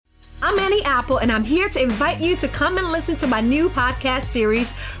I'm Annie Apple, and I'm here to invite you to come and listen to my new podcast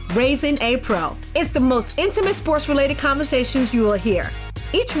series, Raising a Pro. It's the most intimate sports-related conversations you will hear.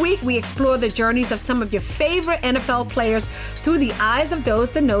 Each week, we explore the journeys of some of your favorite NFL players through the eyes of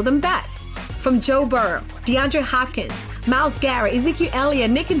those that know them best. From Joe Burrow, DeAndre Hopkins, Myles Garrett, Ezekiel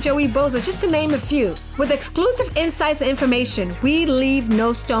Elliott, Nick and Joey Bosa, just to name a few. With exclusive insights and information, we leave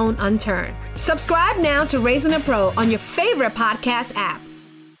no stone unturned. Subscribe now to Raising a Pro on your favorite podcast app.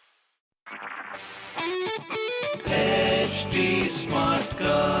 HD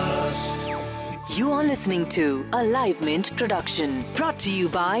Smartcast. You are listening to a Live Mint production brought to you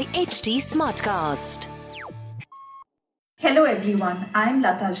by HD Smartcast. Hello everyone, I'm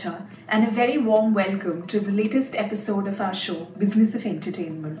Lata Jha and a very warm welcome to the latest episode of our show, Business of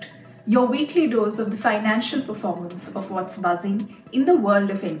Entertainment, your weekly dose of the financial performance of what's buzzing in the world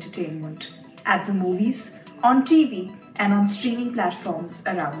of entertainment, at the movies, on TV and on streaming platforms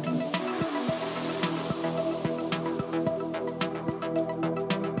around you.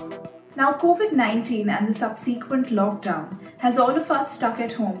 Now, COVID-19 and the subsequent lockdown has all of us stuck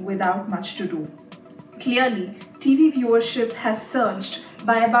at home without much to do. Clearly, TV viewership has surged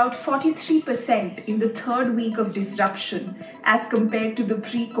by about 43% in the third week of disruption as compared to the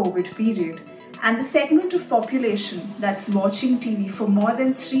pre-COVID period, and the segment of population that's watching TV for more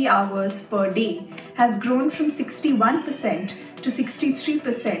than 3 hours per day has grown from 61% to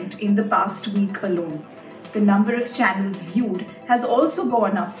 63% in the past week alone. The number of channels viewed has also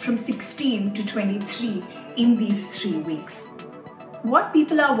gone up from 16 to 23 in these 3 weeks. What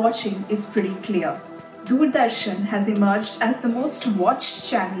people are watching is pretty clear. Doordarshan has emerged as the most watched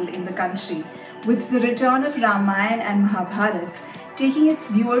channel in the country, with the return of Ramayana and Mahabharata taking its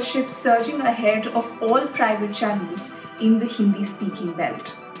viewership surging ahead of all private channels in the Hindi-speaking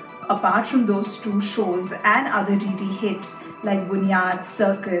belt. Apart from those 2 shows and other DD hits like Bunyad,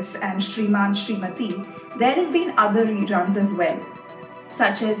 Circus and Shriman Shrimati, there have been other reruns as well,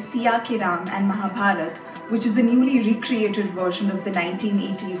 such as Siya Ki Ram and Mahabharat, which is a newly recreated version of the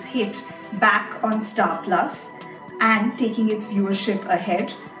 1980s hit, back on Star Plus and taking its viewership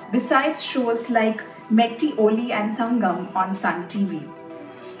ahead, besides shows like Metti Oli and Thangam on Sun TV.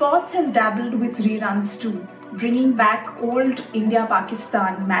 Sports has dabbled with reruns too, bringing back old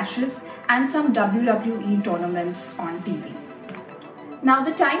India-Pakistan matches and some WWE tournaments on TV. Now,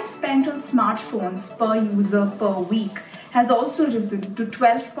 the time spent on smartphones per user per week has also risen to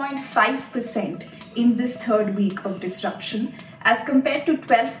 12.5% in this third week of disruption as compared to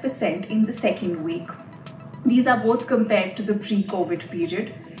 12% in the second week. These are both compared to the pre-COVID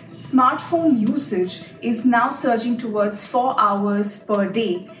period. Smartphone usage is now surging towards 4 hours per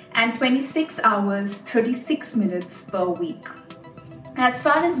day and 26 hours 36 minutes per week. As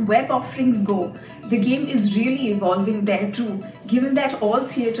far as web offerings go, the game is really evolving there too, given that all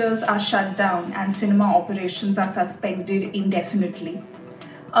theatres are shut down and cinema operations are suspended indefinitely.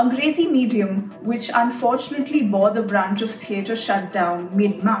 Angrezi Medium, which unfortunately bore the brunt of theatre shutdown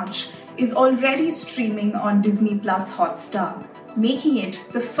mid-March, is already streaming on Disney Plus Hotstar, making it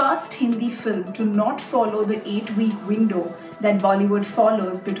the first Hindi film to not follow the 8-week window that Bollywood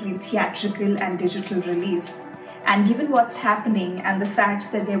follows between theatrical and digital release. And given what's happening and the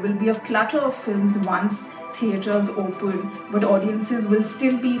fact that there will be a clutter of films once theatres open, but audiences will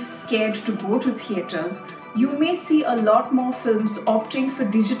still be scared to go to theatres, you may see a lot more films opting for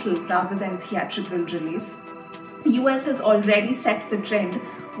digital rather than theatrical release. The US has already set the trend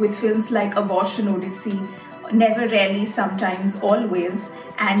with films like Abortion Odyssey, Never Rarely, Sometimes Always,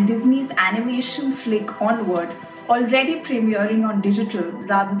 and Disney's animation flick Onward already premiering on digital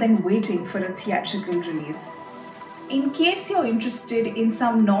rather than waiting for a theatrical release. In case you're interested in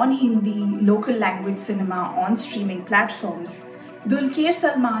some non-Hindi local language cinema on streaming platforms, Dulquer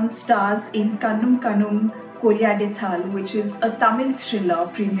Salman stars in Kannum Kannum Kolyade Thal, which is a Tamil thriller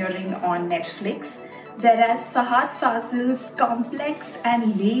premiering on Netflix, whereas Fahad Fazil's complex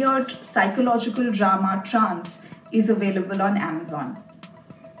and layered psychological drama Trance is available on Amazon.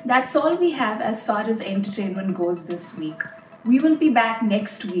 That's all we have as far as entertainment goes this week. We will be back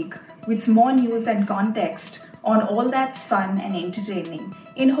next week with more news and context on all that's fun and entertaining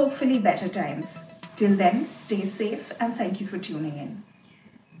in hopefully better times. Till then, stay safe and thank you for tuning in.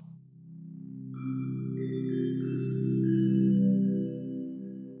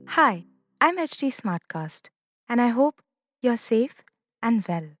 Hi, I'm HD Smartcast, and I hope you're safe and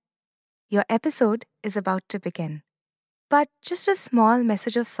well. Your episode is about to begin. But just a small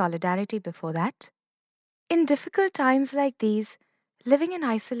message of solidarity before that. In difficult times like these, living in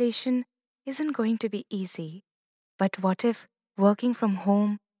isolation isn't going to be easy. But what if working from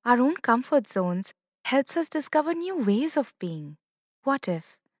home, our own comfort zones, helps us discover new ways of being? What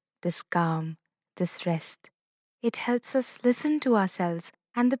if this calm, this rest. It helps us listen to ourselves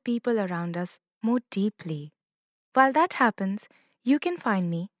and the people around us more deeply. While that happens, you can find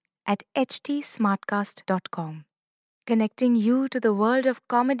me at htsmartcast.com, connecting you to the world of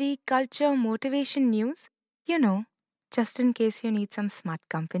comedy, culture, motivation news, just in case you need some smart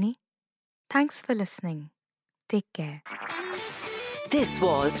company. Thanks for listening. Take care. This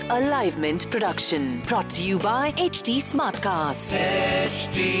was a Live Mint production brought to you by HT Smartcast.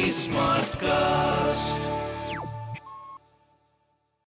 HT Smartcast.